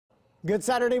Good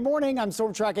Saturday morning. I'm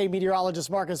Storm Track A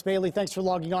meteorologist Marcus Bailey. Thanks for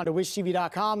logging on to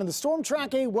wishtv.com and the Storm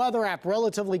Track A weather app.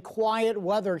 Relatively quiet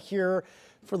weather here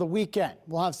for the weekend.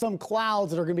 We'll have some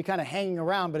clouds that are going to be kind of hanging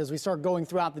around, but as we start going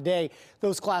throughout the day,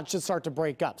 those clouds should start to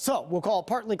break up. So we'll call it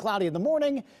partly cloudy in the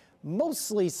morning,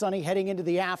 mostly sunny heading into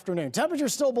the afternoon. Temperature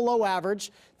still below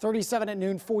average. 37 at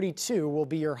noon, 42 will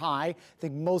be your high. I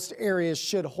think most areas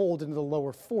should hold into the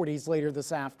lower 40s later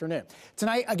this afternoon.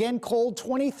 Tonight, again, cold,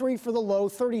 23 for the low,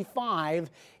 35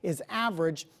 is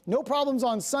average. No problems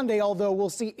on Sunday, although we'll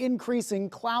see increasing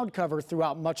cloud cover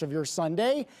throughout much of your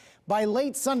Sunday. By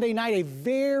late Sunday night, a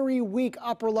very weak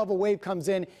upper level wave comes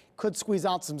in, could squeeze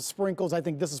out some sprinkles. I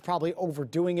think this is probably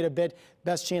overdoing it a bit.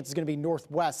 Best chance is going to be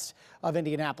northwest of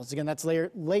Indianapolis. Again, that's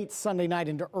late Sunday night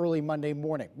into early Monday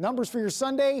morning. Numbers for your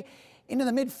Sunday into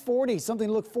the mid 40s, something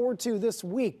to look forward to this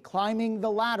week. Climbing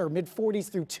the ladder, mid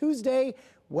 40s through Tuesday,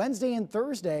 Wednesday and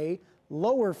Thursday.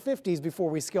 Lower 50s before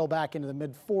we scale back into the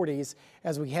mid 40s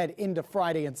as we head into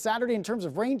Friday and Saturday. In terms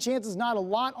of rain chances, not a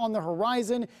lot on the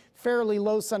horizon. Fairly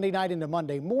low Sunday night into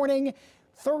Monday morning.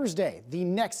 Thursday, the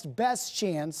next best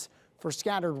chance for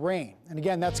scattered rain. And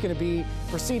again, that's going to be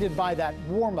preceded by that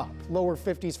warm up. Lower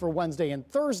 50s for Wednesday and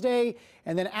Thursday.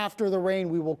 And then after the rain,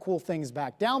 we will cool things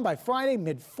back down by Friday,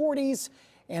 mid 40s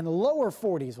and lower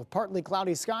 40s with partly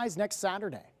cloudy skies next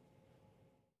Saturday.